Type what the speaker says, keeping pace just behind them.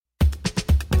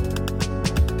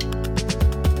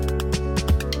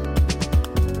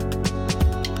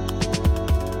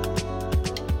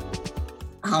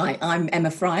Hi, I'm Emma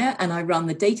Fryer and I run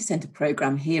the data centre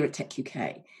programme here at Tech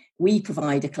UK. We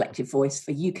provide a collective voice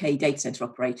for UK data centre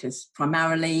operators,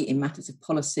 primarily in matters of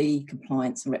policy,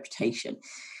 compliance and reputation.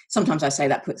 Sometimes I say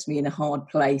that puts me in a hard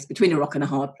place, between a rock and a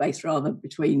hard place, rather,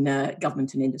 between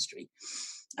government and industry.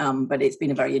 But it's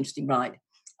been a very interesting ride.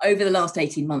 Over the last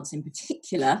 18 months in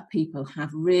particular, people have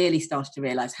really started to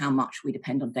realise how much we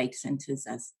depend on data centres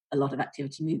as a lot of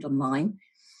activity moved online.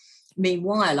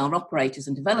 Meanwhile, our operators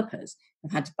and developers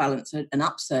have had to balance an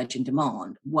upsurge in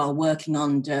demand while working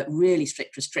under really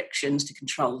strict restrictions to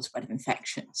control the spread of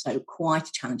infection. So quite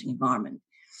a challenging environment.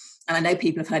 And I know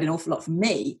people have heard an awful lot from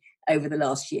me over the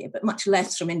last year, but much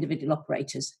less from individual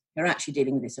operators who are actually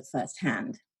dealing with this at first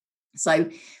hand. So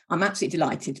I'm absolutely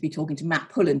delighted to be talking to Matt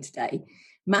Pullen today.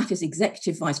 Matt is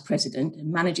Executive Vice President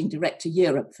and Managing Director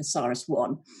Europe for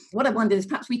CyrusOne. What I wondered is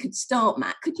perhaps we could start,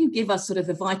 Matt. Could you give us sort of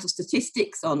the vital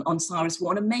statistics on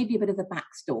CyrusOne and maybe a bit of the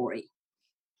backstory?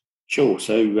 Sure.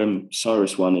 So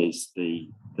CyrusOne is the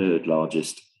third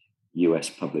largest US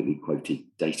publicly quoted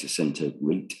data center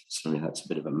REIT. Sorry, that's a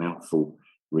bit of a mouthful.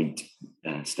 REIT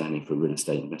standing for Real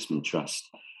Estate Investment Trust.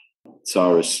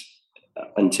 Cyrus,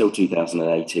 until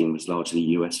 2018, was largely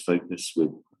US focused with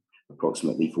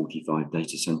approximately 45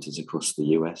 data centers across the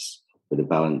US with a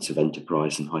balance of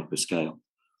enterprise and hyperscale.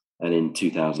 And in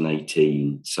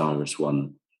 2018,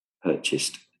 CyrusOne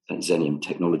purchased Xenium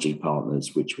Technology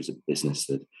Partners, which was a business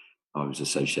that I was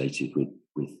associated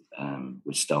with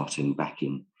starting back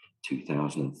in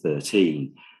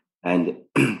 2013. And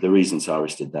the reason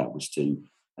Cyrus did that was to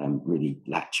really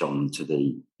latch on to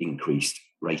the increased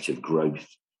rate of growth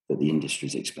that the industry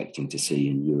is expecting to see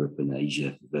in Europe and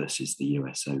Asia versus the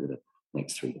US over the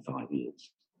next 3 to 5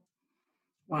 years.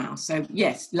 Wow. So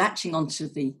yes, latching onto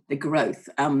the growth.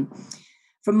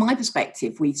 From my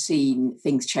perspective, we've seen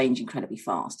things change incredibly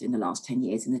fast in the last 10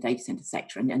 years in the data center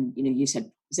sector. And you know, you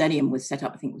said Xenium was set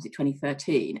up, I think, was it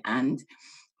 2013, and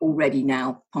already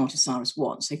now part of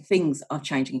CyrusOne. So things are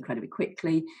changing incredibly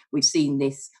quickly. We've seen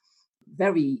this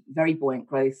very, very buoyant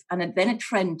growth and then a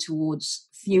trend towards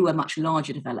fewer, much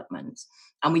larger developments.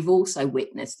 And we've also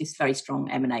witnessed this very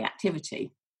strong M&A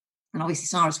activity. And obviously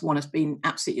CyrusOne has been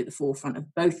absolutely at the forefront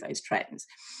of both those trends.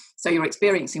 So you're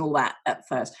experiencing all that at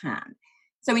first hand.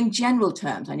 So in general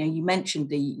terms, I know you mentioned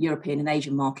the European and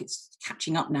Asian markets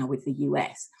catching up now with the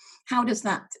US. How does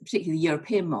that, particularly the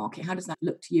European market, how does that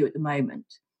look to you at the moment?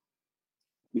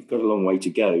 We've got a long way to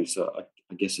go. So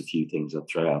I guess a few things I'd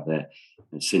throw out there.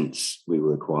 And since we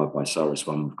were acquired by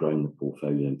CyrusOne, we've grown the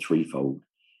portfolio threefold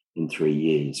in 3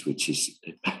 years, which is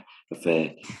a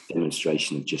fair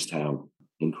demonstration of just how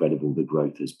incredible the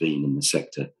growth has been in the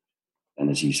sector.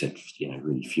 And as you said,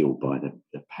 really fueled by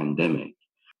the pandemic.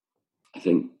 I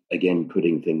think, again,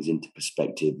 putting things into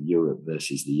perspective, Europe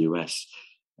versus the US,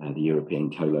 the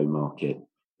European colo market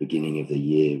beginning of the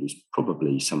year was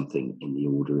probably something in the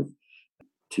order of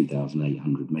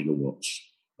 2,800 megawatts.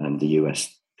 And the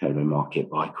US colo market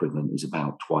by equivalent is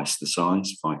about twice the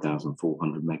size,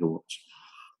 5,400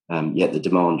 megawatts. Yet the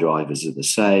demand drivers are the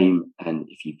same. And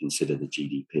if you consider the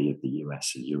GDP of the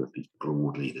US and Europe is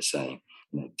broadly the same,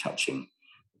 touching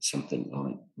something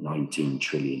like 19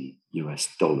 trillion US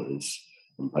dollars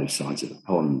on both sides of the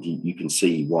pond, you can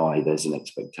see why there's an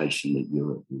expectation that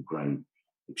Europe will grow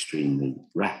extremely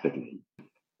rapidly.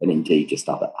 And indeed, just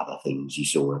other things, you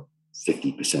saw a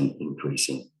 50% increase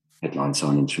in headline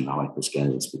signings from the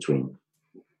hyperscalers between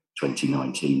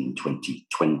 2019 and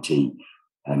 2020.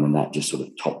 And that just sort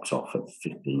of topped off at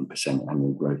 15%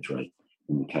 annual growth rate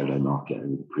in the colo market over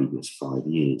the previous 5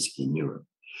 years in Europe.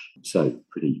 So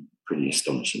pretty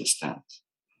astonishing stats.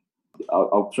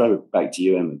 I'll throw it back to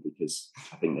you, Emma, because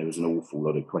I think there was an awful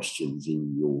lot of questions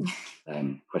in your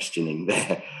questioning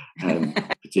there,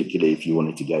 particularly if you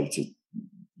wanted to go to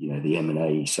the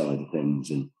M&A side of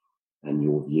things and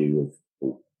your view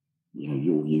of,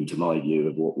 your view to my view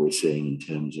of what we're seeing in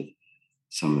terms of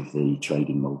some of the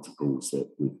trading multiples that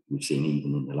we've seen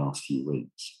even in the last few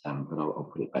weeks. But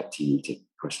I'll put it back to you to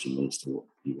question me as to what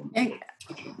you want to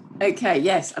touch on. Okay,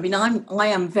 yes. I mean, I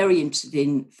am very interested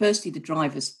in, firstly, the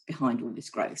drivers behind all this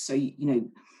growth. So,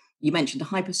 you mentioned the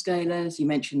hyperscalers, you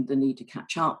mentioned the need to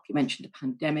catch up, you mentioned the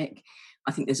pandemic.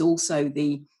 I think there's also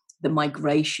the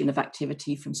migration of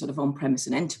activity from sort of on-premise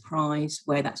and enterprise,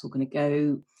 where that's all going to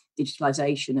go,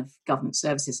 digitalization of government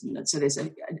services. So there's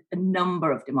a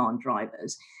number of demand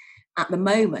drivers. At the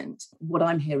moment, what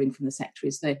I'm hearing from the sector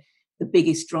is the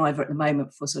biggest driver at the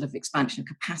moment for sort of expansion of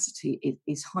capacity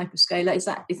is hyperscaler. Is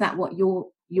that what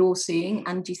you're seeing?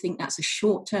 And do you think that's a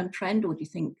short-term trend, or do you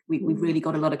think we've really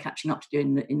got a lot of catching up to do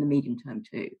in the medium term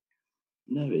too?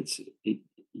 No,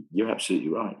 you're absolutely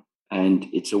right. And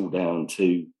it's all down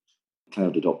to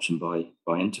cloud adoption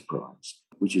by enterprise,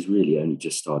 which has really only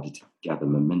just started to gather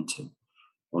momentum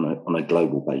on a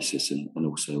global basis and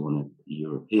also on a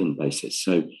European basis.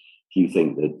 So if you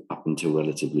think that up until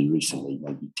relatively recently,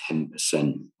 maybe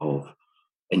 10% of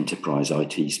enterprise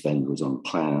IT spend was on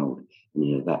cloud,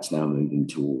 that's now moving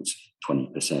towards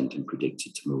 20% and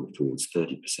predicted to move towards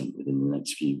 30% within the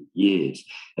next few years.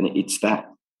 And it's that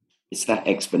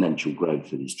exponential growth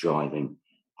that is driving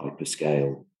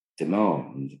hyperscale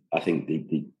demand. I think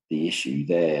the issue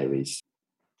there is,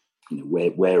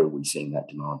 where are we seeing that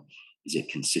demand? Is it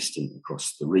consistent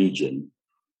across the region?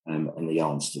 And the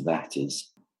answer to that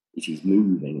is it is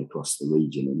moving across the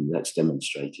region, and that's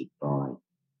demonstrated by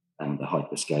the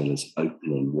hyperscalers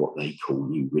opening what they call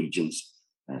new regions.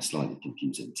 A slightly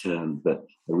confusing term, but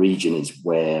a region is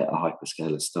where a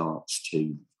hyperscaler starts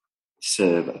to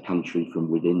serve a country from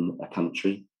within a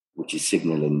country, which is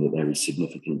signalling that there is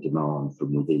significant demand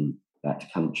from within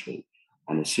that country.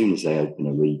 And as soon as they open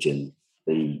a region,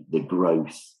 the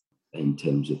growth in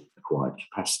terms of acquired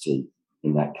capacity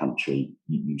in that country,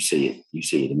 you see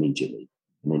it immediately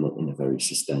and in a very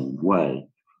sustained way.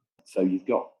 So you've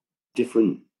got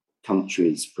different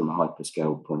countries from a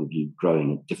hyperscale point of view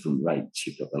growing at different rates.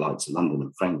 You've got the likes of London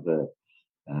and Frankfurt,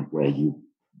 where you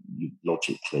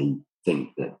logically think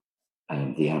that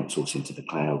the outsourcing to the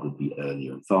cloud would be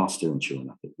earlier and faster, and sure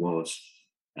enough it was.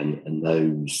 And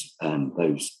those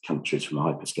countries from a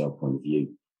hyperscale point of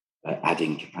view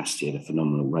adding capacity at a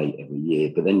phenomenal rate every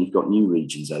year. But then you've got new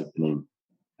regions opening,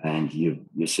 and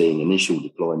you're seeing initial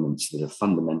deployments that are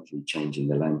fundamentally changing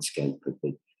the landscape of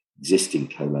the existing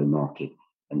colo market.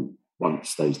 And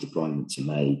once those deployments are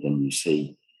made, then you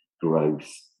see growth,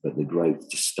 but the growth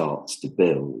just starts to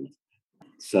build.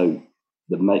 So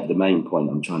the main point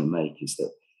I'm trying to make is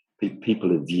that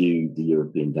people have viewed the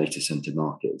European data center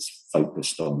market as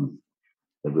focused on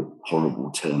the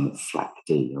horrible term of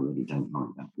FLAP-D. I really don't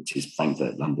like that, which is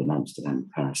Frankfurt, London, Amsterdam,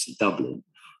 Paris, and Dublin.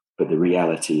 But the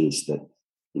reality is that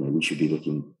we should be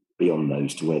looking beyond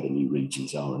those to where the new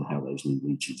regions are and how those new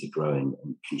regions are growing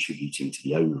and contributing to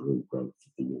the overall growth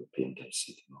of the European data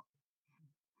center market.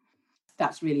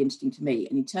 That's really interesting to me.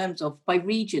 And in terms of by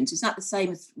regions, is that the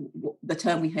same as the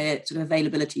term we hear, sort of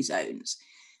availability zones?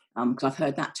 Because I've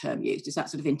heard that term used. Is that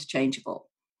sort of interchangeable?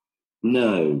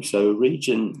 No. So a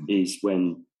region is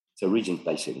a region is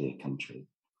basically a country.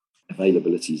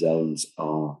 Availability zones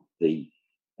are the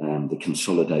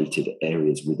consolidated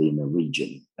areas within a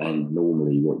region. And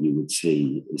normally what you would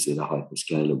see is that a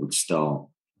hyperscaler would start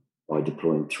by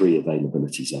deploying 3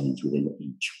 availability zones within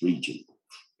each region,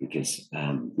 because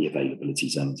the availability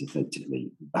zones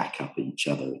effectively back up each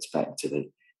other. It's back to if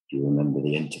you remember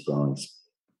the enterprise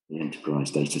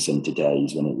data center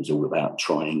days when it was all about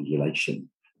triangulation,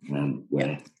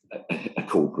 where a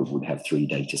corporate would have 3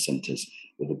 data centers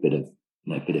with a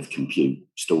bit of compute,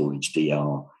 storage,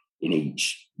 DR in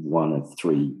each one of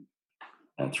 3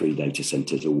 data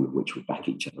centers, all of which would back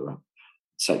each other up.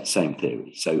 So same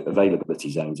theory. So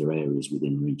availability zones are areas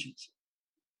within regions.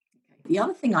 The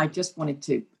other thing I just wanted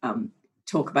to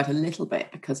talk about a little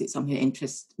bit, because it's something that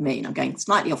interests me, and I'm going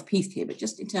slightly off piste here, but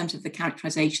just in terms of the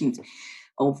characterizations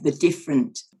of the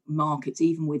different markets,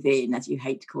 even within, as you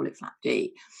hate to call it,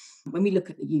 FLAP-D. When we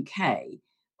look at the UK,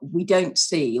 we don't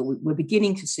see, or we're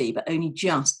beginning to see, but only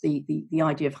just the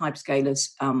idea of hyperscalers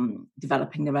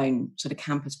developing their own sort of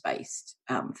campus-based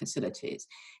facilities.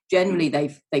 Generally,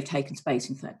 they've taken space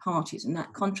in third parties, and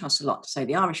that contrasts a lot to, say,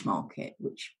 the Irish market,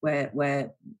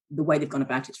 where the way they've gone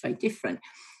about it's very different.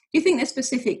 Do you think there's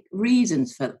specific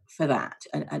reasons for that,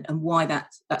 and why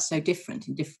that's so different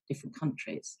in different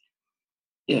countries?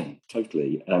 Yeah,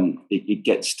 totally. It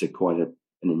gets to quite an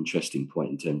interesting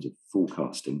point in terms of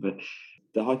forecasting, but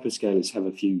the hyperscalers have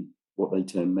a few what they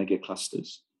term mega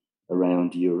clusters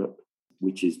around Europe,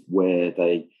 which is where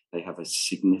they have a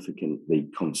significantly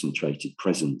concentrated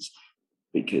presence,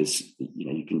 because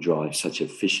you can drive such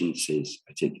efficiencies,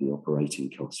 particularly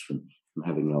operating costs, from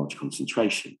having large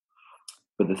concentration.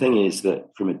 But the thing is that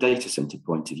from a data center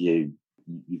point of view,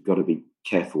 you've got to be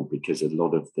careful, because a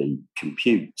lot of the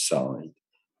compute side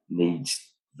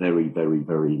needs very, very,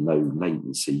 very low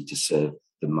latency to serve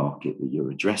the market that you're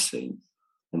addressing.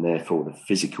 And therefore, the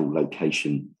physical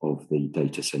location of the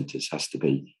data centers has to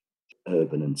be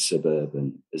urban and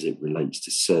suburban as it relates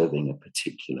to serving a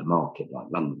particular market, like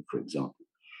London, for example.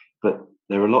 But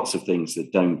there are lots of things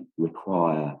that don't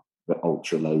require the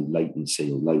ultra low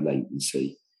latency or low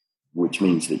latency, which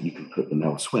means that you can put them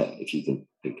elsewhere. If you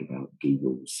think about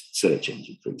Google's search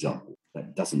engine, for example,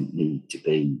 that doesn't need to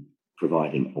be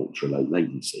providing ultra low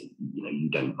latency. You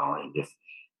don't mind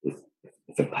if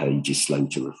a page is slow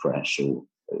to refresh, or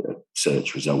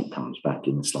search result comes back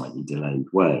in a slightly delayed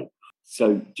way.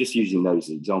 So just using those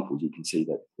examples, you can see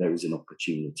that there is an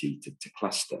opportunity to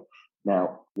cluster.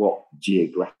 Now, what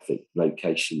geographic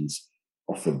locations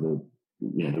offer the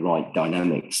right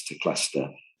dynamics to cluster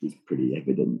is pretty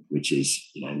evident, which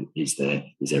is, is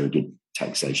there a good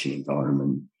taxation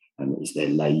environment? Is there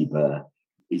labour?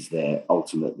 Is there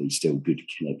ultimately still good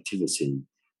connectivity?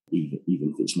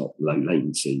 Even if it's not low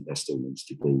latency, there still needs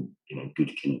to be,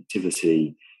 good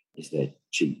connectivity. Is there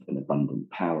cheap and abundant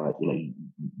power? You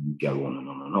go on and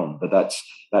on and on. But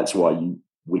that's why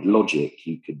with logic,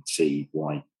 you could see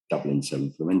why Dublin's so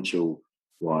influential,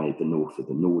 why the north of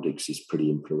the Nordics is pretty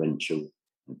influential,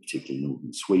 and particularly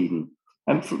northern Sweden.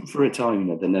 And for a time,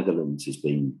 the Netherlands has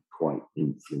been quite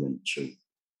influential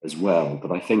as well.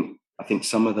 But I think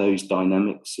some of those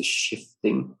dynamics are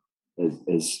shifting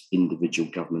as individual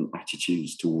government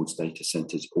attitudes towards data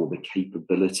centres or the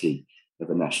capability of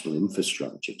a national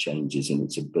infrastructure changes in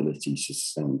its ability to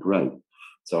sustain growth.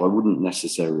 So I wouldn't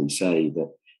necessarily say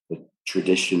that the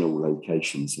traditional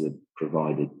locations that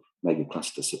provided mega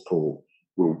cluster support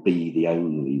will be the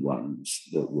only ones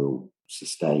that will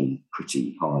sustain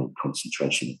pretty high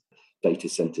concentration of data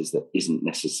centres that isn't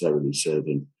necessarily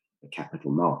serving the capital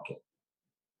market.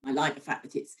 I like the fact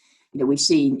that it's, we've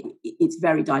seen it's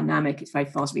very dynamic, it's very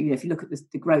fast. If you look at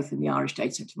the growth in the Irish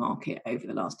data centre market over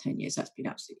the last 10 years, that's been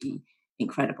absolutely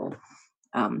incredible.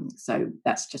 So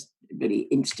that's just a really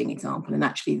interesting example. And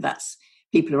actually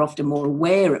people are often more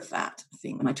aware of that. I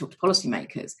think when I talk to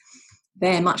policymakers,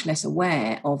 they're much less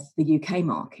aware of the UK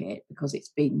market because it's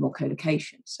been more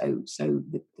co-location. So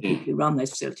the people who run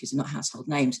those facilities are not household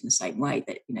names in the same way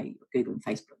that, Google and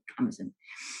Facebook, Amazon,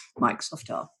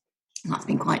 Microsoft are. And that's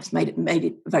been it's made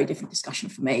it a very different discussion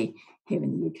for me here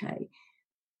in the UK.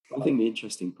 I think the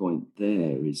interesting point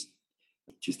there is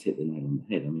just hit the nail on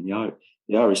the head. I mean,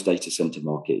 the Irish data centre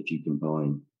market, if you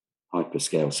combine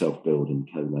hyperscale, self-build and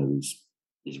colo,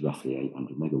 is roughly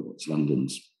 800 megawatts.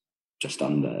 London's just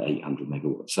under 800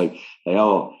 megawatts. So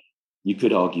you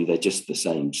could argue they're just the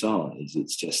same size.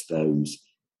 It's just those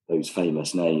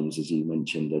famous names, as you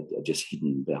mentioned, are just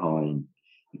hidden behind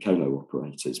the colo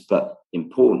operators. But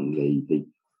importantly,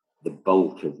 the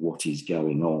bulk of what is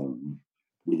going on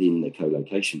within the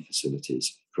co-location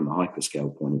facilities from a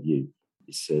hyperscale point of view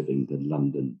is serving the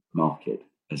London market,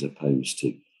 as opposed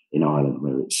to in Ireland,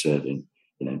 where it's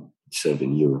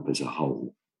serving Europe as a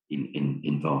whole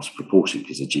in vast proportion,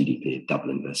 because the GDP of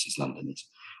Dublin versus London is,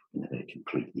 they're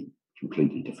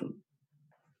completely different.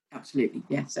 Absolutely,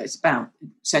 yeah. So it's about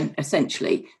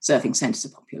essentially serving centres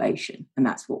of population, and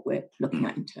that's what we're looking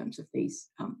at in terms of these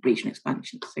regional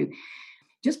expansions. So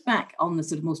just back on the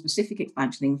sort of more specific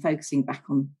expansion thing, focusing back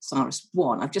on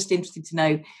CyrusOne, I'm just interested to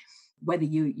know whether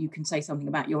you can say something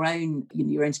about your own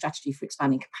strategy for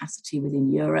expanding capacity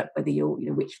within Europe, whether you're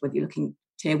looking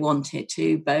tier 1, tier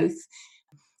 2, both,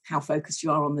 how focused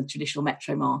you are on the traditional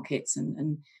metro markets,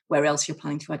 and where else you're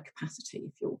planning to add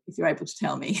capacity. If you're able to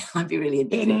tell me, I'd be really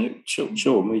interested. Yeah, no,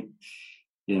 sure.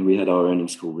 We had our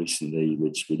earnings call recently,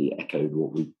 which really echoed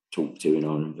what we talked to in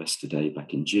our Investor Day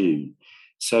back in June.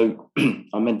 So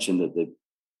I mentioned that the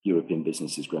European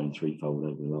business has grown threefold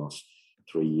over the last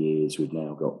 3 years. We've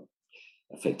now got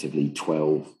effectively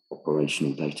 12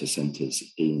 operational data centres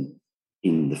in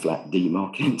the flat D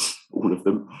markets, all of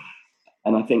them.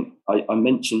 And I think I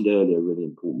mentioned earlier a really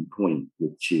important point,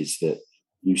 which is that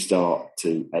you start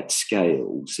to, at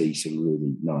scale, see some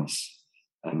really nice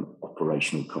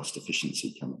operational cost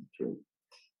efficiency coming through.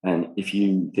 And if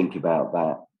you think about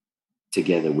that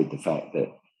together with the fact that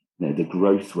the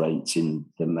growth rates in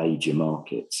the major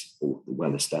markets or the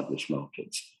well-established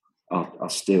markets are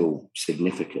still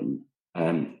significant,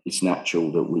 it's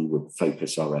natural that we would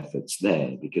focus our efforts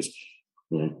there, because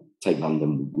take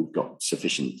London, we've got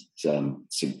sufficient,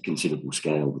 considerable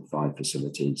scale with 5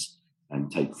 facilities,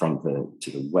 and take Frankfurt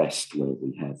to the west, where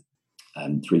we have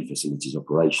 3 facilities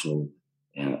operational,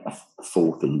 a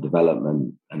 4th in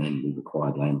development, and then we've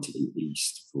acquired land to the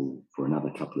east for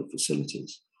another couple of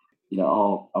facilities.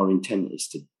 Our intent is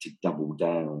to double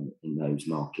down in those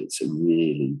markets and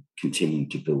really continue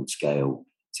to build scale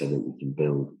so that we can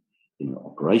build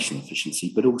operational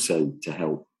efficiency, but also to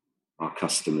help our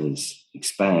customers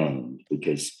expand,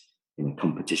 because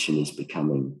competition is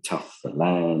becoming tough for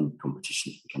land,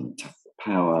 competition is becoming tough for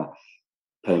power,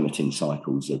 permitting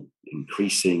cycles are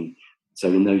increasing. So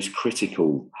in those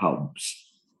critical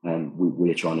hubs,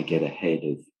 we're trying to get ahead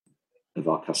of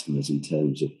our customers in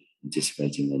terms of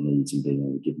anticipating their needs and being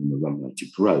able to give them a runway to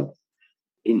grow.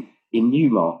 In new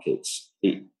markets,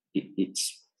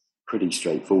 it's pretty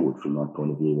straightforward from my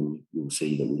point of view, and you'll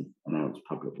see that we've announced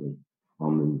publicly our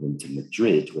move into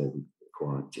Madrid, where we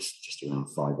acquired just around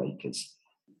 5 acres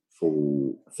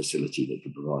for a facility that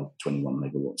could provide 21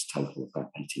 megawatts total,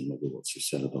 about 18 megawatts of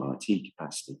sellable IT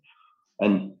capacity.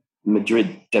 And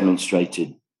Madrid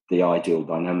demonstrated the ideal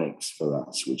dynamics for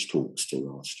us, which talks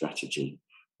to our strategy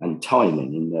and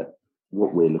timing, in that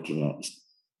what we're looking at is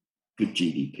good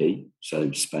GDP.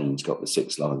 So Spain's got the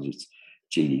 6th largest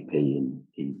GDP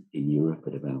in Europe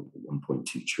at about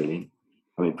 1.2 trillion.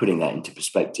 I mean, putting that into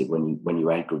perspective, when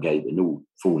you aggregate the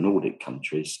 4 Nordic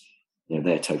countries,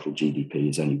 their total GDP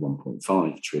is only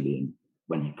 1.5 trillion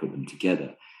when you put them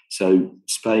together. So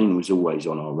Spain was always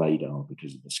on our radar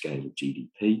because of the scale of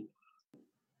GDP.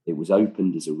 It was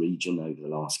opened as a region over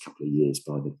the last couple of years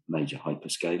by the major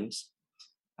hyperscalers.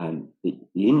 And the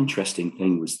interesting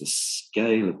thing was the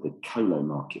scale of the colo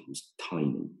market was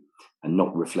tiny and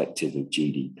not reflective of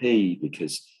GDP,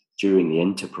 because during the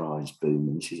enterprise boom,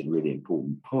 and this is a really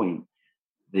important point,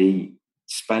 the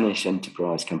Spanish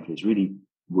enterprise companies really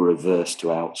were averse to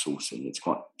outsourcing. It's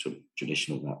quite sort of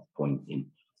traditional at that point in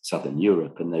Southern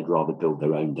Europe, and they'd rather build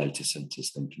their own data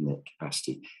centers than commit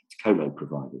capacity to colo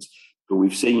providers. But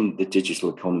we've seen the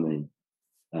digital economy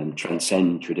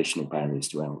transcend traditional barriers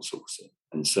to outsourcing.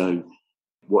 And so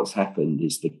what's happened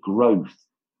is the growth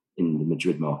in the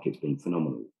Madrid market has been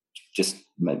phenomenal, just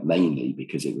mainly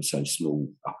because it was so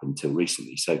small up until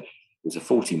recently. So it was a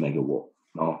 40 megawatt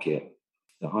market.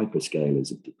 The hyperscalers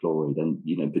have deployed,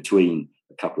 and between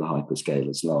a couple of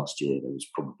hyperscalers last year, there was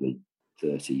probably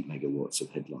 30 megawatts of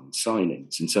headline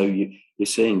signings. And so you're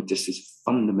seeing just this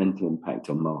fundamental impact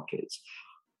on markets.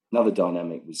 Another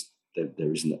dynamic was that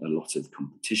there isn't a lot of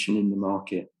competition in the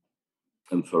market.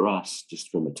 And for us, just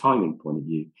from a timing point of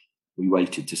view, we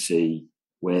waited to see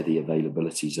where the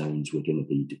availability zones were going to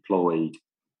be deployed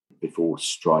before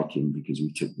striking, because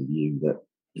we took the view that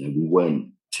we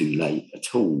weren't too late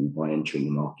at all by entering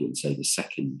the market in, say, the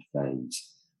second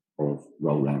phase of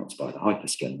rollouts by the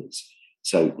hyperscalers.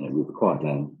 So we've acquired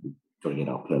land, we've got to get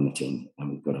our permitting, and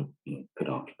we've got to put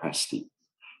our capacity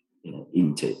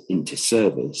into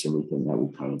service, and we think that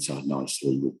will coincide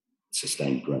nicely with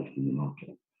sustained growth in the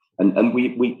market. And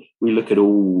we look at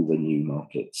all the new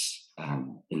markets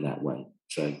in that way.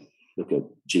 So look at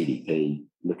GDP,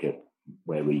 look at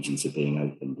where regions are being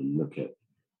opened, and look at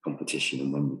competition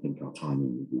and when we think our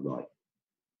timing will be right.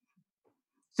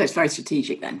 So it's very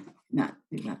strategic then,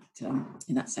 in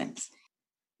that sense.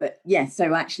 But yeah,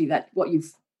 so actually that what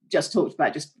you've just talked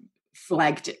about just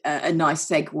flagged a nice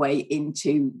segue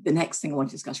into the next thing I want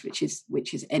to discuss, which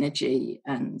is energy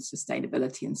and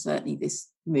sustainability, and certainly this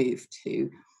move to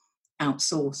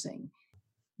outsourcing,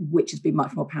 which has been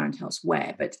much more apparent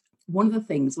elsewhere. But one of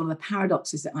the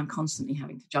paradoxes that I'm constantly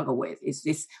having to juggle with is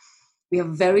this: we have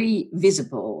very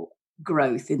visible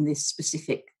growth in this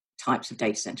specific types of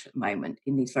data center at the moment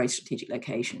in these very strategic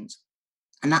locations.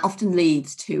 And that often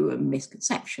leads to a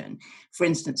misconception, for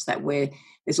instance, that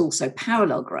there's also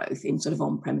parallel growth in sort of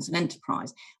on-premise and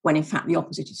enterprise, when in fact the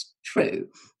opposite is true.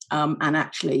 And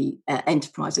actually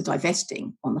enterprise are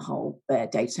divesting on the whole their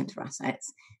data center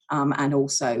assets. And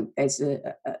also there's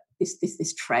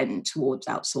this trend towards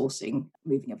outsourcing,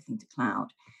 moving everything to cloud,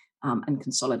 and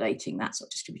consolidating that sort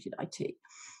of distributed IT.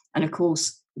 And of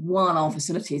course, while our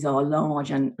facilities are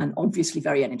large and obviously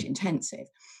very energy intensive,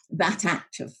 that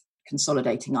act of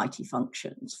consolidating IT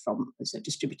functions from a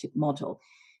distributed model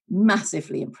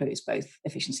massively improves both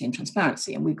efficiency and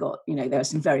transparency. And we've got, there are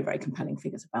some very, very compelling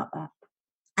figures about that.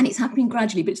 And it's happening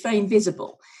gradually, but it's very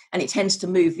invisible. And it tends to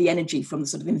move the energy from the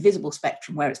sort of invisible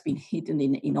spectrum where it's been hidden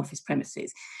in office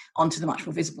premises onto the much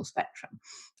more visible spectrum.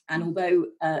 And although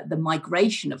the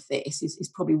migration of this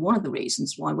is probably one of the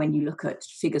reasons why, when you look at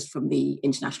figures from the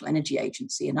International Energy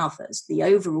Agency and others, the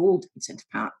overall data center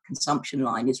power consumption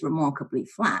line is remarkably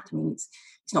flat. I mean, it's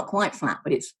not quite flat,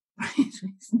 but it's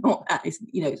not.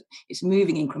 It's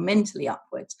moving incrementally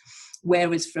upwards.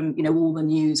 Whereas from all the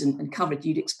news and coverage,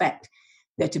 you'd expect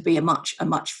there to be a much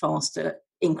faster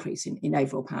increase in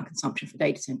overall power consumption for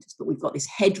data centers. But we've got this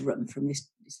headroom from this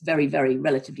very, very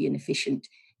relatively inefficient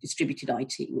distributed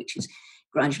IT, which is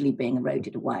gradually being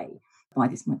eroded away by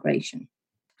this migration.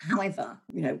 However,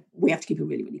 we have to keep a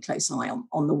really, really close eye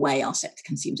on the way our sector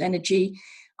consumes energy.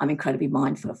 I'm incredibly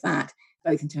mindful of that,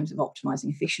 both in terms of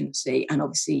optimizing efficiency and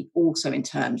obviously also in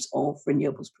terms of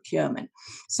renewables procurement.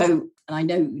 So, and I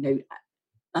know,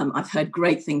 I've heard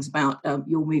great things about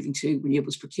your moving to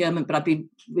renewables procurement, but I'd be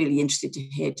really interested to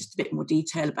hear just a bit more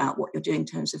detail about what you're doing in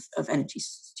terms of energy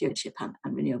stewardship and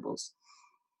renewables.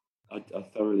 I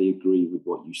thoroughly agree with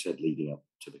what you said leading up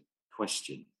to the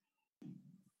question.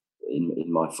 In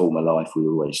my former life, we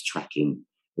were always tracking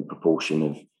the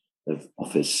proportion of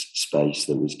office space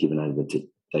that was given over to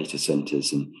data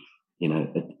centers. And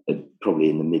probably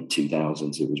in the mid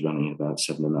 2000s, it was running about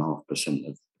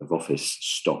 7.5% of office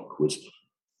stock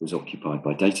was occupied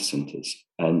by data centers.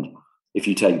 And if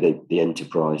you take the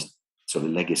enterprise, sort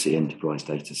of legacy enterprise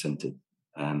data center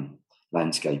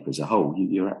landscape as a whole,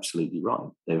 you're absolutely right.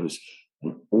 There was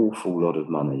an awful lot of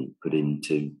money put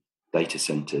into data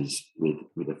centers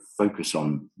with a focus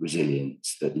on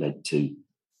resilience that led to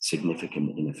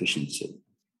significant inefficiency.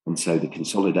 And so the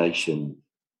consolidation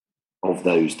of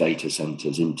those data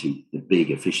centers into the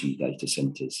big efficient data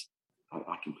centers,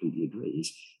 I completely agree,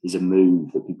 is a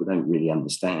move that people don't really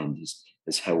understand,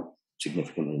 has helped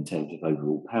significantly in terms of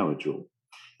overall power draw.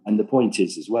 And the point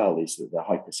is as well is that the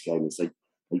hyperscalers,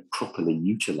 they properly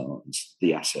utilize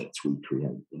the assets we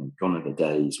create. Gone are the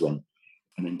days when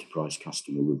an enterprise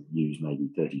customer would use maybe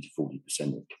 30 to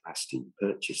 40% of capacity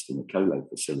purchased in a colo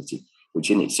facility,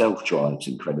 which in itself drives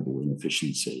incredible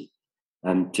inefficiency.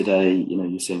 And today,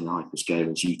 you're seeing the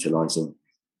hyperscalers utilizing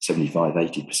 75,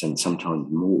 80%, sometimes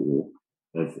more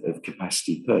of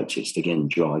capacity purchased, again,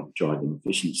 driving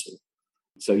efficiency.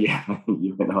 So, yeah,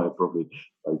 you and I are probably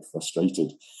both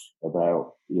frustrated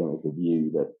about, the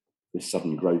view that this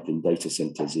sudden growth in data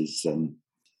centers is,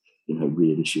 a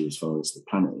real issue as far as the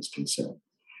planet is concerned.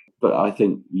 But I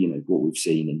think, what we've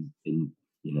seen in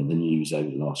the news over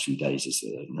the last few days is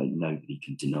that nobody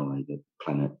can deny that the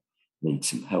planet needs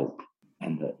some help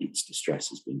and that its distress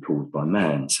has been caused by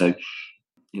man. So,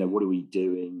 what are we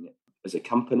doing as a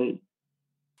company?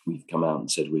 We've come out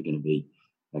and said we're going to be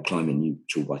climate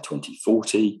neutral by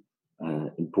 2040.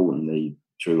 Importantly,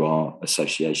 through our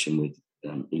association with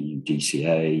EU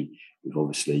DCA, we've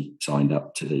obviously signed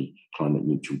up to the Climate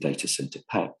Neutral Data Centre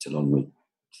Pact, along with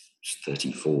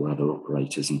 34 other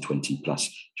operators and 20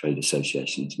 plus trade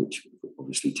associations, which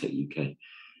obviously Tech UK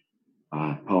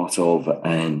are part of,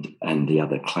 and the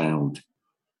other cloud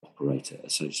operator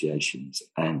associations.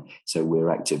 And so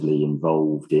we're actively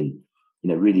involved in,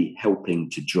 really helping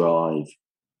to drive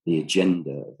the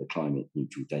agenda of the Climate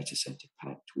Neutral Data Centre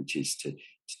Pact, which is to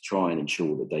try and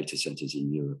ensure that data centres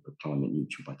in Europe are climate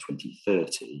neutral by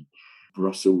 2030.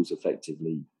 Brussels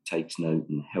effectively takes note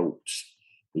and helps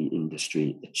the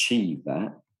industry achieve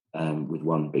that, with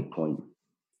one big point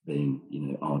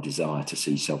being, our desire to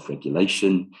see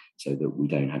self-regulation so that we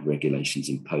don't have regulations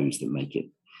imposed that make it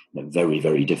very,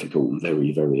 very difficult and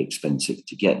very, very expensive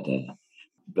to get there.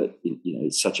 But,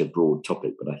 it's such a broad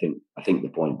topic. But I think the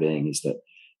point being is that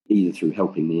either through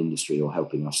helping the industry or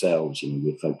helping ourselves,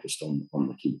 we're focused on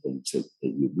the key things that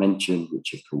you've mentioned,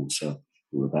 which of course are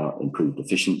all about improved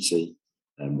efficiency,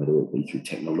 whether it be through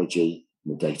technology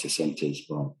in the data centres,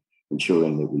 by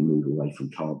ensuring that we move away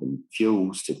from carbon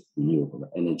fuels to renewable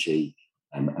energy.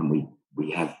 And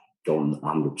we have gone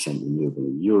 100% renewable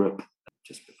in Europe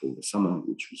just before the summer,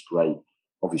 which was great.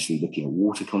 Obviously looking at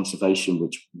water conservation,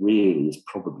 which really is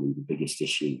probably the biggest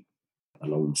issue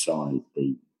alongside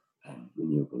the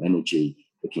renewable energy,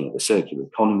 looking at the circular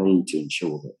economy to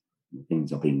ensure that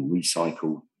things are being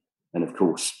recycled. And of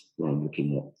course,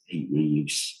 looking at heat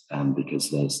reuse,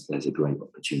 because there's a great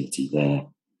opportunity there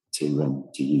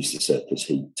to use the surplus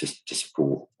heat to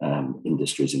support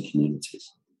industries and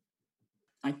communities.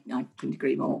 I couldn't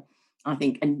agree more. I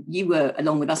think, and you were,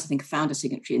 along with us, I think, a founder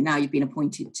signatory, and now you've been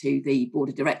appointed to the board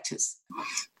of directors.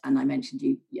 And I mentioned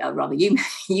you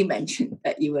mentioned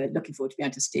that you were looking forward to be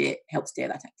able to help steer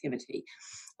that activity.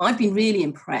 I've been really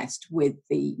impressed with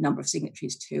the number of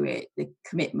signatories to it, the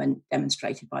commitment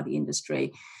demonstrated by the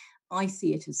industry. I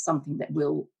see it as something that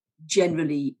will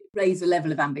generally raise the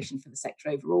level of ambition for the sector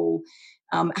overall.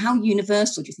 How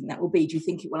universal do you think that will be? Do you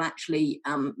think it will actually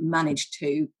manage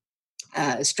to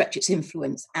stretch its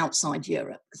influence outside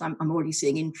Europe? Because I'm already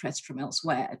seeing interest from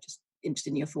elsewhere. Just interested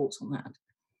in your thoughts on that.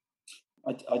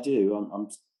 I do. I'm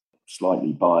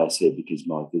slightly biased here because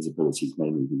my visibility is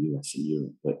mainly the US and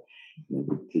Europe, but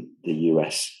the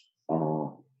US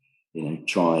are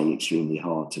trying extremely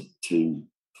hard to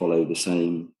follow the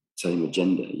same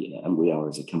agenda, and we are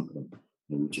as a company.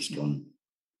 We've just gone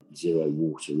zero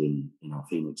water in our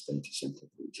Phoenix data center,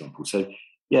 for example. So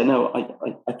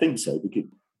I think so, because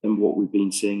and what we've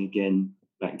been seeing, again,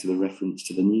 back to the reference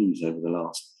to the news over the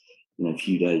last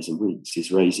few days and weeks,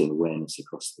 is raising awareness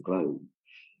across the globe.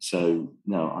 So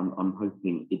no, I'm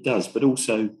hoping it does. But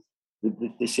also,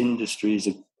 this industry is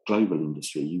a global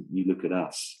industry. You look at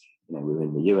us. We're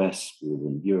in the US, we're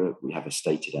in Europe. We have a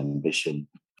stated ambition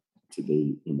to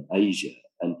be in Asia,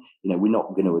 and we're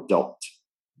not going to adopt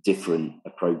different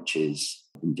approaches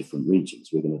in different regions.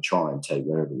 We're going to try and take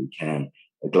wherever we can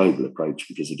a global approach,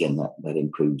 because again, that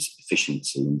improves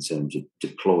efficiency in terms of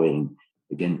deploying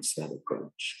against that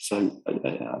approach. So I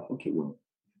think it will.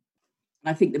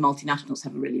 And I think the multinationals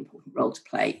have a really important role to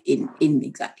play in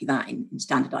exactly that, in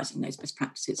standardising those best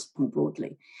practices more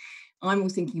broadly. I'm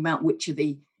thinking about which of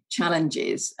the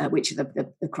challenges, which of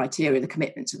the criteria, the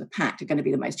commitments of the pact are going to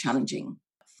be the most challenging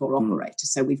for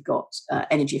operators. So we've got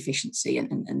energy efficiency and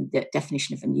the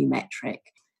definition of a new metric,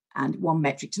 and one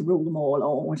metric to rule them all,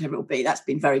 or whatever it will be. That's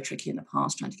been very tricky in the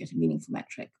past, trying to get a meaningful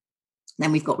metric.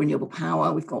 Then we've got renewable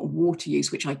power, we've got water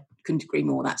use, which I couldn't agree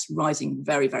more. That's rising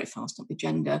very, very fast on the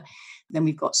agenda. Then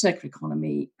we've got circular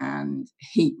economy and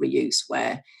heat reuse,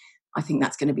 where I think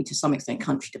that's going to be to some extent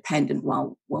country dependent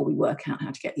while we work out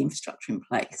how to get the infrastructure in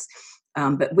place.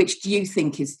 But which do you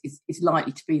think is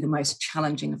likely to be the most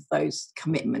challenging of those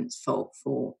commitments for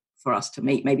us to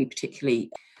meet, maybe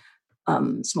particularly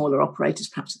smaller operators,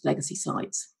 perhaps with legacy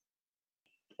sites?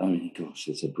 I mean, gosh,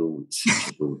 it's such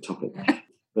a broad topic.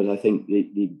 But I think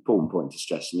the important point to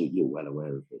stress, and you're well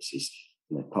aware of this, is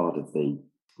part of the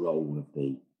role of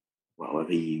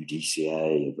of EU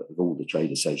DCA, of all the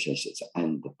trade associations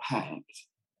and the pact,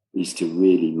 is to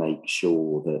really make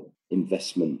sure that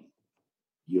investment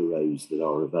euros that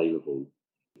are available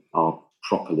are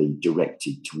properly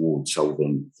directed towards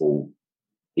solving for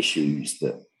issues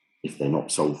that, if they're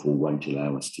not solved for, won't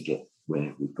allow us to get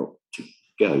where we've got to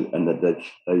go, and that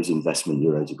those investment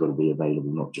euros have got to be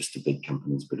available not just to big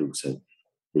companies but also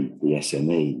the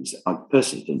SMEs. I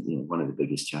personally think one of the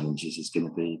biggest challenges is going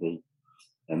to be the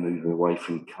moving away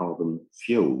from carbon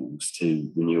fuels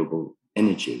to renewable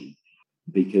energy,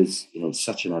 because it's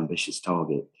such an ambitious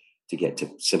target to get to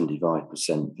 75%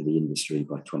 for the industry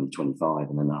by 2025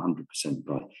 and then 100%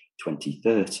 by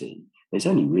 2030. It's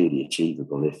only really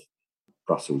achievable if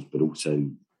Brussels, but also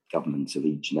governments of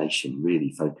each nation,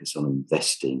 really focus on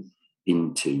investing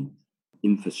into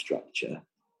infrastructure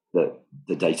that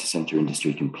the data center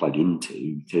industry can plug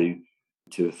into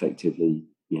to effectively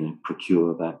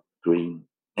procure that green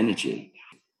energy.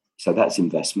 So that's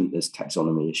investment. There's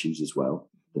taxonomy issues as well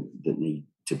that need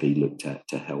to be looked at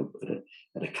to help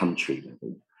at a country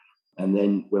level. And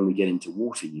then when we get into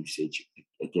water usage,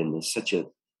 again, there's such a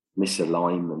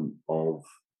misalignment of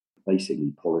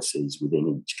basically policies within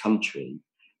each country.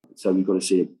 So we've got to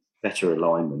see a better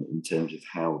alignment in terms of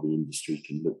how the industry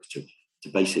can look to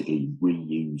basically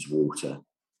reuse water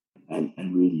and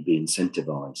really be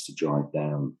incentivized to drive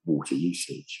down water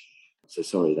usage. So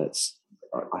sorry,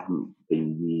 I haven't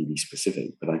been really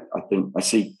specific, but I think I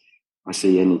see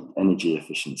energy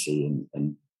efficiency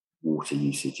and water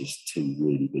usage as two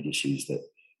really big issues that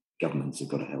governments have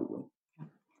got to help with.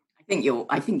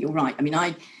 I think you're right. I mean,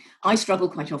 I struggle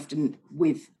quite often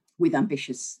with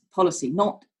ambitious policy,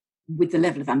 not with the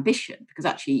level of ambition, because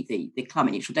actually the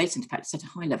Climate Neutral Data Centre Pact set a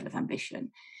high level of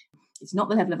ambition. It's not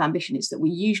the level of ambition, it's that we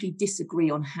usually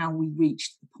disagree on how we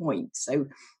reach the point. So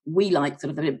we like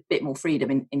sort of a bit more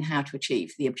freedom in how to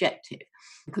achieve the objective,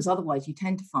 because otherwise you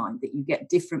tend to find that you get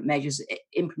different measures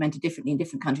implemented differently in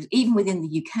different countries. Even within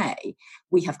the UK,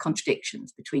 we have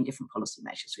contradictions between different policy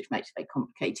measures, which makes it very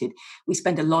complicated. We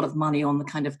spend a lot of money on the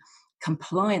kind of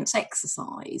compliance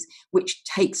exercise, which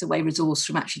takes away resource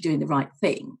from actually doing the right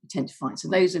thing, we tend to find. So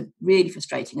those are really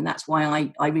frustrating, and that's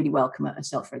why I really welcome a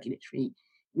self-regulatory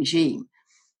regime.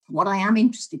 What I am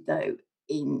interested, though,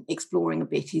 in exploring a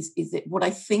bit is that what I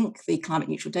think the Climate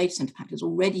Neutral Data Centre Pact has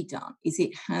already done is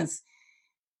it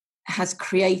has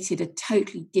created a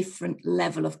totally different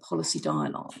level of policy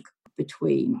dialogue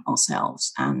between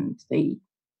ourselves and the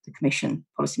Commission,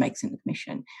 policymakers in the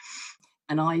Commission.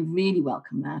 And I really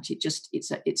welcome that.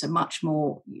 It's a much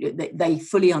more, they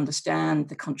fully understand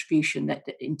the contribution that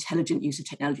the intelligent use of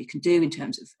technology can do in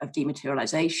terms of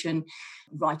dematerialization,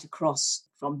 right across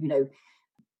from,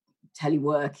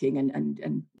 teleworking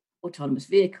and autonomous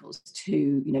vehicles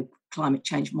to, climate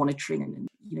change monitoring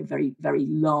and very, very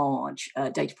large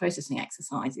data processing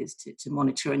exercises to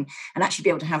monitor and actually be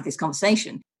able to have this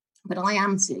conversation. But I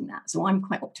am seeing that. So I'm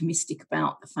quite optimistic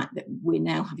about the fact that we're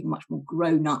now having a much more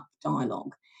grown-up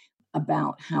dialogue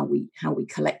about how we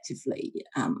collectively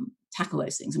tackle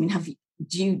those things. I mean,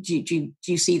 do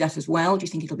you see that as well? Do you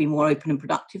think it'll be more open and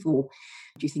productive, or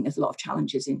do you think there's a lot of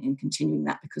challenges in continuing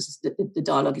that, because the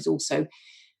dialogue is also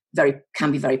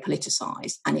can be very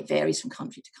politicised and it varies from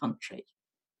country to country?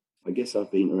 I guess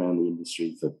I've been around the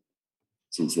industry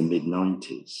since the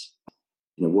mid-90s.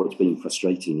 What's been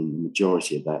frustrating in the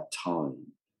majority of that time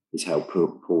is how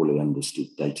poorly understood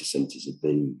data centres have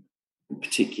been,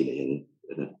 particularly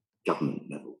at a government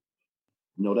level.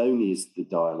 Not only has the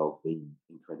dialogue been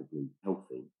incredibly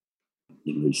healthy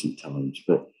in recent times,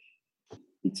 but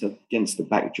it's against the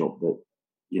backdrop that,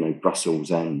 Brussels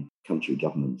and country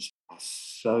governments are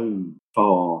so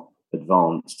far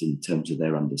advanced in terms of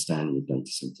their understanding of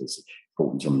data centres,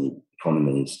 importance on the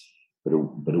economies,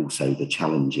 but also the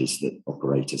challenges that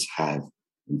operators have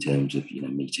in terms of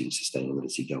meeting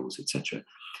sustainability goals, etc.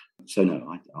 So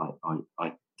no,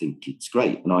 I think it's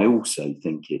great, and I also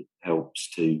think it helps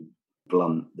to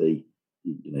blunt the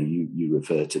you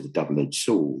refer to the double-edged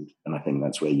sword, and I think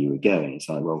that's where you were going. It's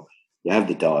like, well, you have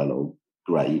the dialogue,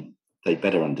 great, they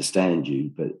better understand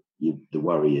you, but the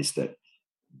worry is that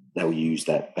they'll use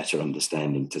that better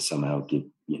understanding to somehow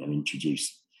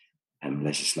introduce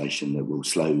legislation that will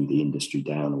slow the industry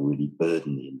down or really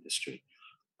burden the industry.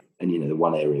 And the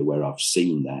one area where I've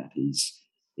seen that is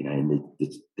in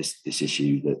this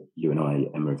issue that you and I,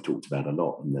 Emma, have talked about a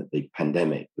lot, and that the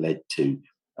pandemic led to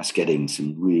us getting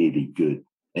some really good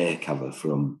air cover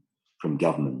from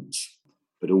governments,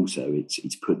 but also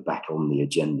it's put back on the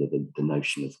agenda the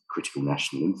notion of critical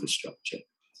national infrastructure.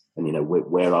 And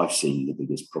where I've seen the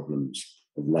biggest problems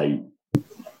of late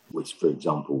was, for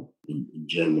example, in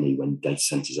Germany, when data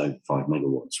centres over 5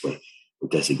 megawatts were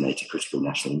designated critical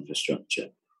national infrastructure,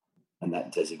 and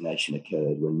that designation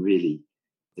occurred when really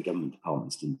the government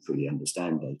departments didn't fully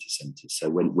understand data centres. So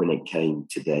when it came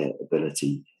to their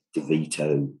ability to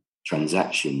veto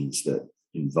transactions that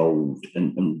involved,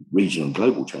 and regional and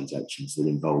global transactions that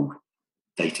involved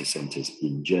data centres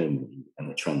in Germany and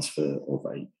the transfer of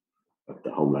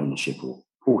the whole ownership or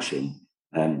portion,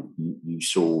 you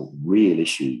saw real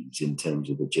issues in terms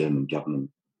of the German government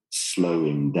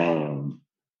slowing down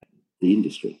the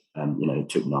industry. It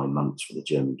took 9 months for the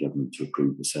German government to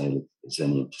approve the sale of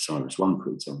Xenium to CyrusOne,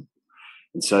 for example.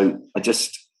 And so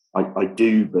I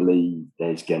do believe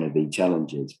there's going to be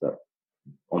challenges, but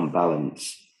on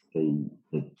balance, the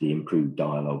improved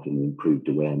dialogue and the improved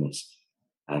awareness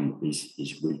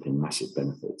is reaping massive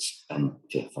benefits. And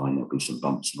fine, there'll be some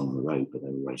bumps along the road, but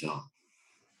there always are.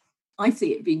 I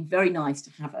see it being very nice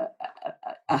to have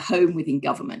a home within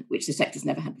government, which the sector's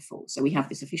never had before. So we have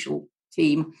this official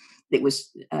team that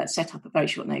was set up at very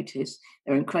short notice.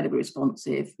 They're incredibly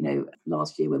responsive.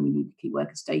 Last year when we needed key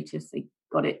worker status, they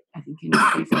got it, I think, in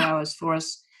 24 hours for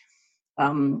us.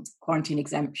 Quarantine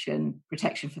exemption,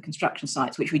 protection for construction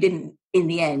sites, which we didn't in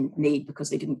the end need because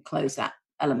they didn't close that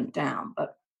element down,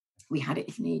 but we had it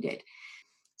if needed.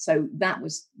 So that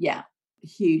was,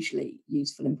 hugely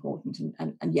useful, important.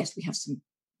 And yes, we have some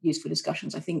useful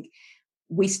discussions. I think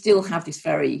we still have this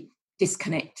very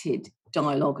disconnected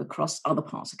dialogue across other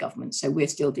parts of government. So we're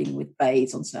still dealing with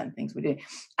bays on certain things we're doing.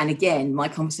 And again, my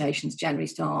conversations generally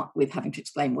start with having to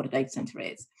explain what a data centre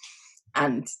is.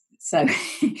 And so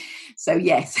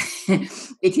yes,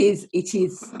 it is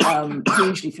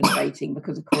hugely frustrating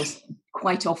because, of course,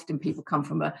 quite often people come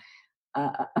from a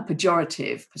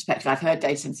pejorative perspective. I've heard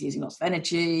data centers using lots of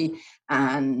energy,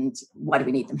 and why do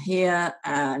we need them here?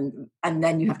 And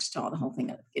then you have to start the whole thing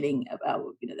at the beginning about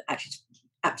actually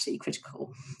absolutely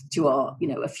critical to our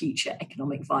a future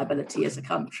economic viability as a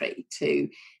country to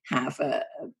have a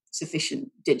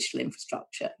sufficient digital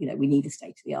infrastructure. We need a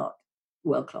state-of-the-art,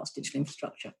 world-class digital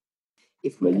infrastructure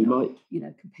if we're going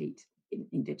to compete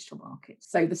in digital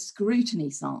markets. So the scrutiny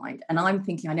side, and I'm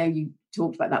thinking, I know you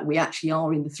talked about that, we actually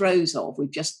are in the throes of, we've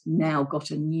just now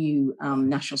got a new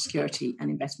National Security and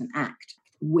Investment Act,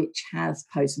 which has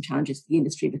posed some challenges to the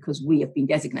industry because we have been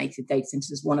designated data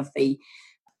centres as one of the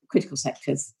critical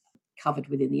sectors covered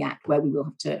within the Act, where we will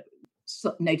have to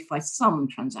notify some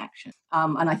transactions.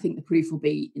 And I think the proof will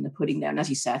be in the pudding there. And as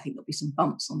you say, I think there'll be some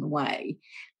bumps on the way.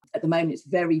 At the moment, it's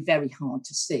very, very hard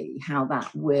to see how that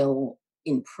will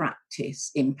in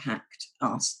practice impact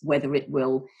us, whether it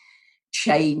will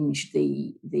change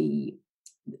the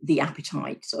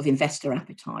appetite, sort of investor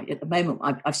appetite. At the moment,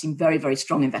 I've seen very, very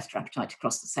strong investor appetite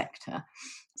across the sector.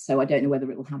 So I don't know whether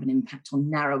it will have an impact on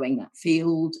narrowing that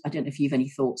field. I don't know if you have any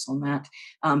thoughts on that.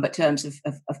 But in terms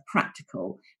of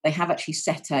practical, they have actually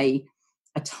set a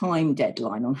time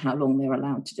deadline on how long they're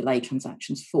allowed to delay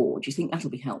transactions for. Do you think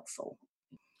that'll be helpful?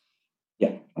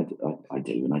 Yeah, I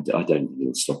do. And I don't think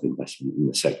it'll stop investment in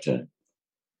the sector.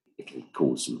 It'll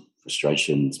cause some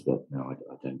frustrations, but no,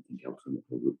 I don't think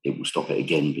it will stop it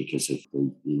again because of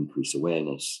the increased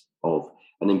awareness of,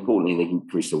 and importantly, the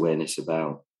increased awareness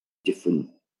about different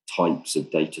types of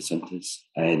data centres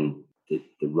and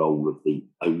the role of the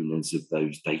owners of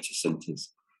those data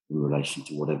centres in relation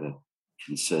to whatever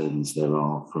concerns there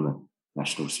are from a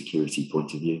national security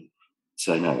point of view.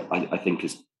 So no, I think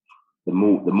as the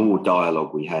more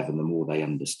dialogue we have and the more they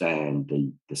understand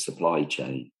the supply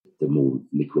chain, the more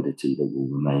liquidity that will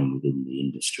remain within the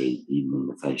industry, even in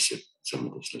the face of some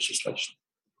of this legislation.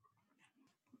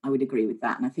 I would agree with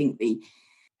that. And I think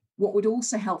what would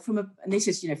also help and this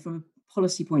is, from a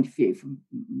policy point of view, from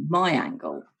my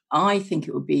angle, I think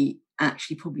it would be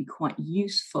actually probably quite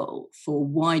useful for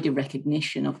wider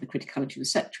recognition of the criticality of the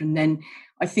sector. And then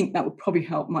I think that would probably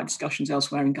help my discussions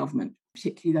elsewhere in government,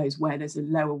 particularly those where there's a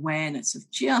low awareness of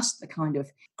just the kind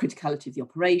of criticality of the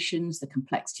operations, the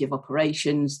complexity of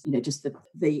operations, just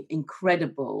the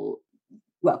incredible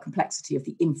complexity of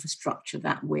the infrastructure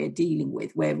that we're dealing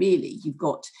with, where really you've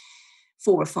got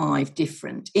 4 or 5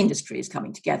 different industries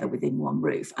coming together within one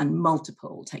roof and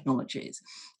multiple technologies.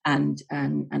 And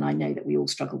I know that we all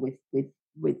struggle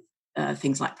with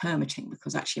things like permitting,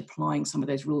 because actually applying some of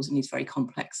those rules in these very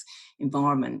complex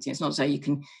environments, it's not as though you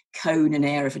can cone an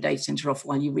area of a data center off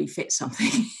while you refit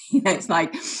something. It's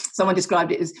like someone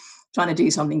described it as trying to do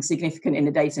something significant in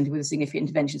a data center with a significant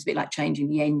intervention. It's a bit like changing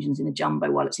the engines in a jumbo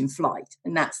while it's in flight.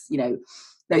 And that's,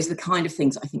 those are the kind of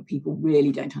things I think people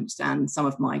really don't understand. Some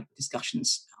of my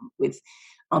discussions with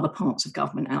other parts of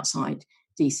government outside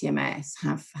DCMS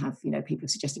have people have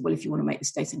suggested, well, if you want to make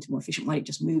this data center more efficient, why don't you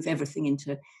just move everything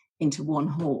into one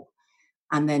hall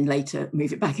and then later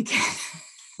move it back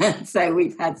again? So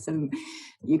we've had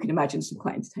you can imagine some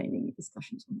quite entertaining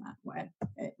discussions on that, where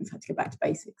we've had to go back to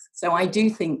basics. So I do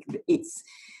think it's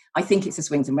a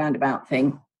swings and roundabout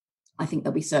thing. I think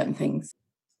there'll be certain things,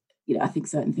 I think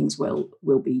certain things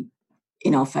will be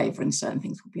in our favour and certain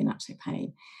things will be an absolute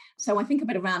pain. So I think I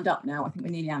better round up now. I think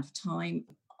we're nearly out of time.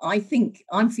 I think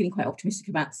I'm feeling quite optimistic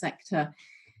about the sector.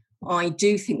 I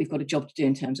do think we've got a job to do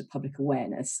in terms of public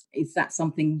awareness. Is that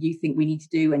something you think we need to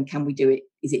do, and can we do it?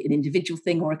 Is it an individual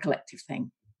thing or a collective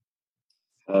thing?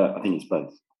 I think it's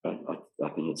both. I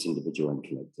think it's individual and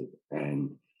collective.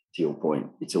 And to your point,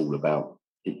 it's all about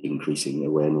increasing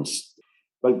awareness,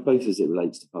 both as it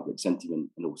relates to public sentiment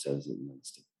and also as it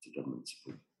relates to government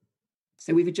support.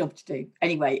 So we have a job to do.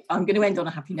 Anyway, I'm going to end on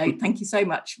a happy note. Thank you so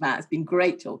much, Matt. It's been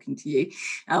great talking to you.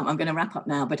 I'm going to wrap up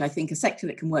now, but I think a sector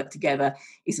that can work together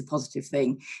is a positive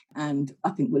thing. And I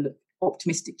think we'll look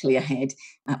optimistically ahead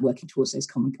at working towards those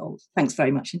common goals. Thanks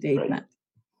very much indeed, Great. Matt.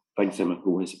 Thanks, Emma.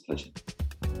 Always a pleasure.